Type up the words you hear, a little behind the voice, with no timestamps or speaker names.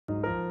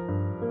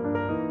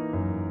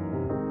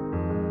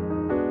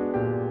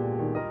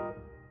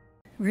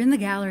We're in the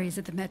galleries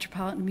at the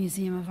Metropolitan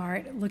Museum of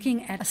Art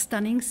looking at a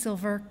stunning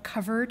silver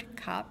covered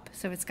cup.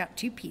 So it's got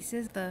two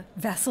pieces, the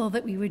vessel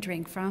that we would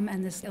drink from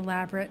and this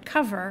elaborate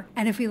cover.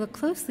 And if we look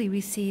closely,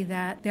 we see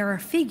that there are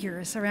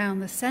figures around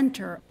the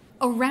center.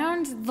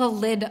 Around the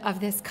lid of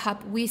this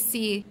cup, we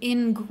see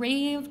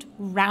engraved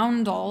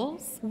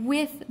roundels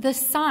with the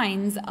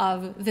signs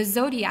of the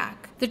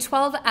zodiac, the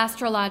 12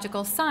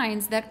 astrological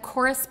signs that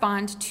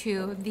correspond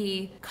to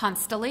the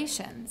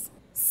constellations.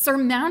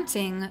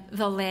 Surmounting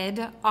the lid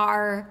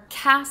are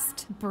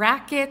cast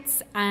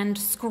brackets and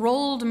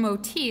scrolled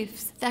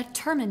motifs that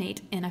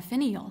terminate in a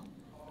finial.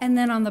 And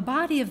then on the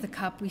body of the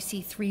cup, we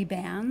see three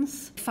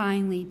bands,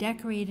 finely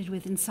decorated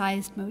with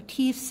incised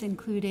motifs,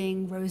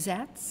 including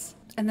rosettes.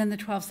 And then the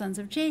 12 sons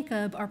of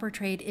Jacob are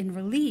portrayed in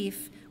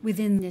relief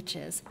within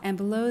niches, and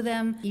below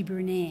them,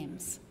 Hebrew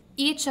names.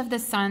 Each of the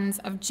sons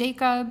of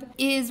Jacob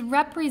is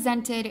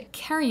represented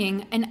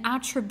carrying an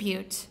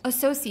attribute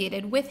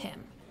associated with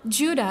him.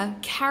 Judah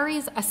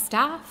carries a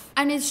staff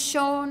and is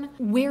shown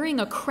wearing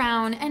a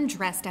crown and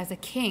dressed as a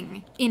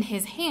king. In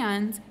his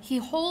hands, he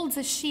holds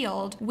a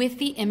shield with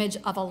the image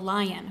of a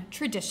lion,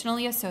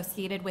 traditionally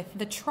associated with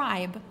the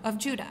tribe of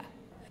Judah.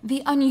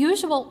 The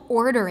unusual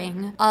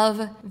ordering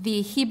of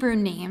the Hebrew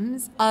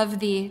names of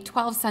the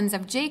 12 sons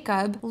of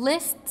Jacob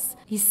lists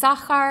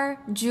Issachar,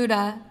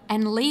 Judah,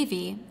 and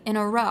Levi in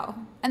a row.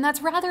 And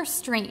that's rather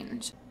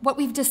strange. What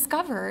we've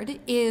discovered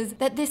is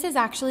that this is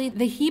actually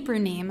the Hebrew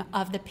name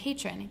of the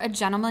patron, a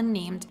gentleman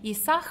named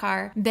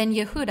Issachar ben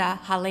Yehuda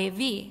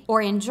Halevi, or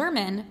in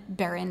German,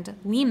 Berend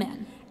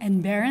Lehmann.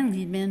 And Baron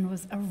Lehmann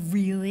was a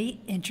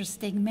really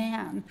interesting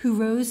man who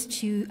rose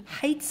to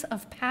heights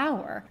of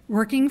power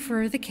working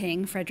for the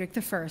king, Frederick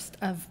I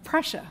of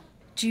Prussia.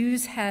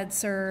 Jews had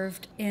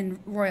served in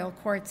royal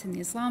courts in the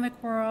Islamic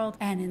world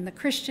and in the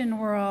Christian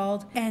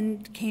world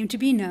and came to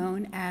be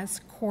known as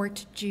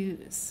court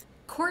Jews.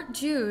 Court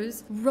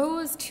Jews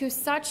rose to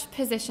such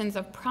positions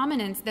of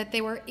prominence that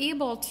they were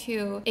able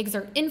to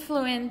exert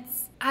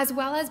influence as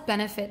well as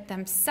benefit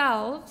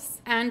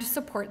themselves and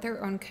support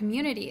their own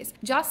communities.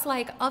 Just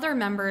like other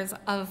members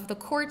of the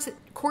court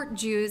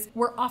Jews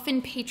were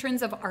often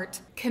patrons of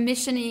art,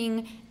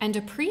 commissioning and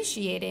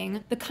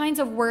appreciating the kinds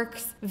of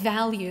works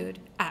valued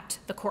at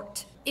the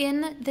court.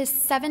 In the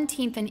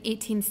 17th and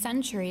 18th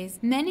centuries,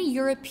 many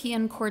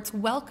European courts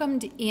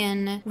welcomed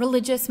in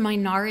religious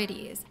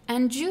minorities,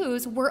 and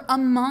Jews were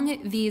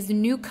among these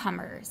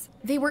newcomers.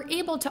 They were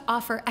able to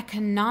offer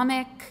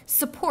economic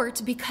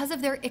support because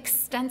of their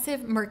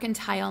extensive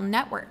mercantile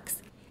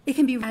networks. It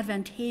can be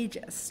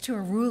advantageous to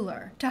a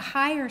ruler to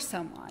hire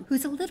someone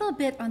who's a little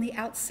bit on the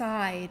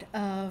outside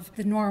of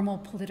the normal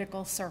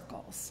political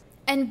circles.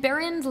 And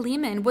Berend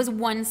Lehmann was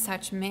one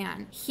such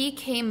man. He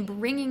came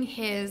bringing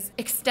his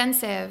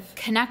extensive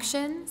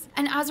connections,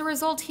 and as a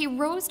result, he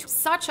rose to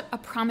such a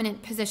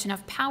prominent position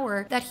of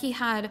power that he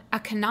had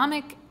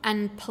economic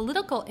and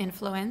political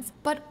influence,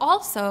 but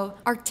also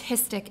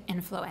artistic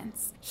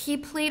influence. He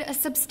played a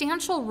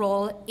substantial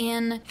role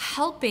in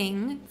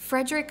helping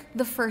Frederick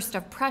I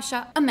of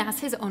Prussia amass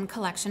his own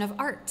collection of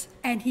art.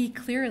 And he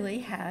clearly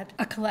had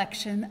a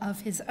collection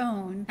of his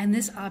own, and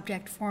this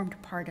object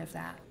formed part of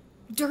that.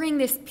 During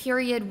this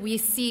period, we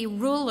see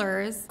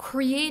rulers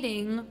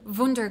creating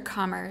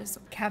Wunderkammers,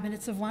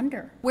 cabinets of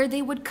wonder, where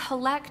they would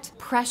collect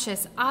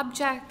precious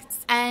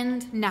objects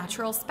and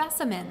natural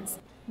specimens.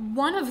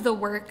 One of the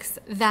works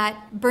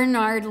that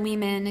Bernard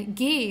Lehmann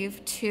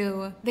gave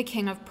to the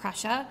King of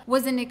Prussia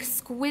was an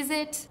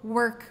exquisite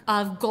work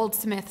of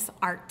goldsmith's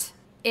art.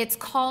 It's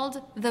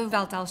called the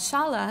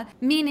Weltanschauung,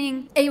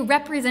 meaning a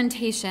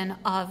representation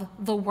of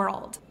the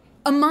world.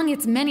 Among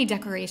its many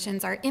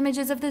decorations are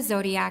images of the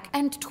zodiac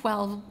and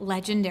 12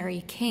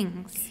 legendary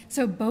kings.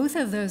 So both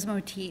of those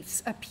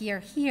motifs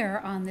appear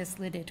here on this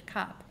lidded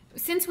cup.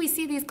 Since we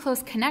see these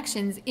close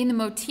connections in the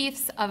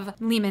motifs of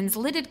Lehmann's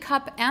lidded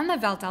cup and the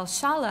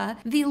Weltanschauung,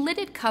 the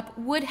lidded cup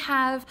would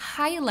have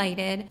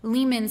highlighted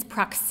Lehmann's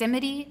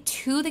proximity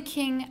to the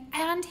king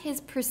and his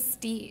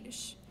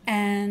prestige.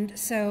 And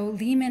so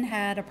Lehmann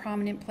had a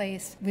prominent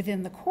place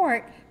within the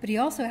court, but he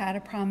also had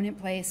a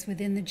prominent place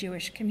within the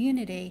Jewish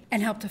community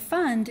and helped to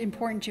fund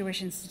important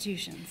Jewish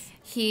institutions.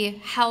 He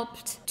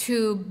helped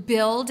to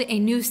build a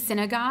new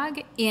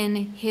synagogue in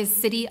his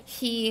city.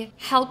 He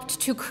helped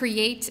to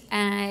create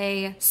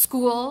a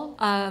school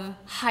of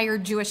higher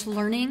Jewish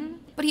learning.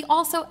 But he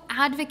also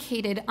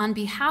advocated on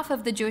behalf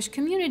of the Jewish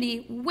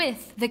community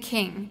with the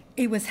king.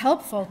 It was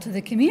helpful to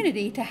the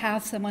community to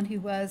have someone who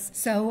was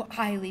so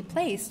highly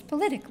placed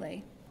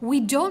politically.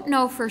 We don't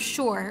know for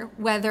sure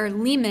whether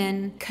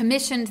Lehmann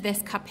commissioned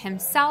this cup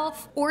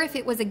himself or if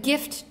it was a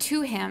gift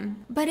to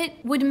him, but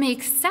it would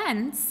make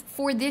sense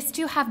for this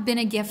to have been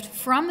a gift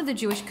from the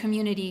Jewish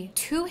community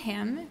to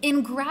him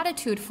in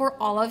gratitude for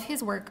all of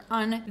his work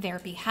on their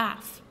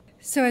behalf.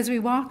 So as we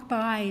walk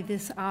by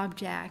this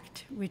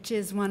object, which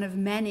is one of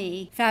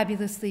many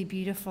fabulously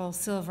beautiful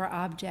silver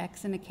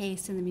objects in a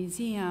case in the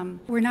museum,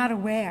 we're not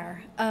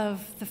aware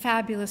of the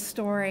fabulous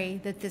story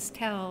that this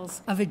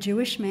tells of a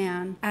Jewish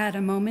man at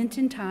a moment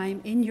in time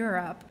in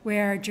Europe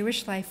where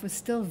Jewish life was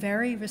still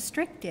very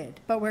restricted,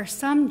 but where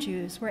some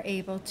Jews were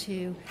able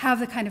to have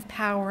the kind of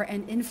power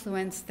and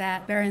influence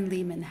that Baron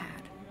Lehman had.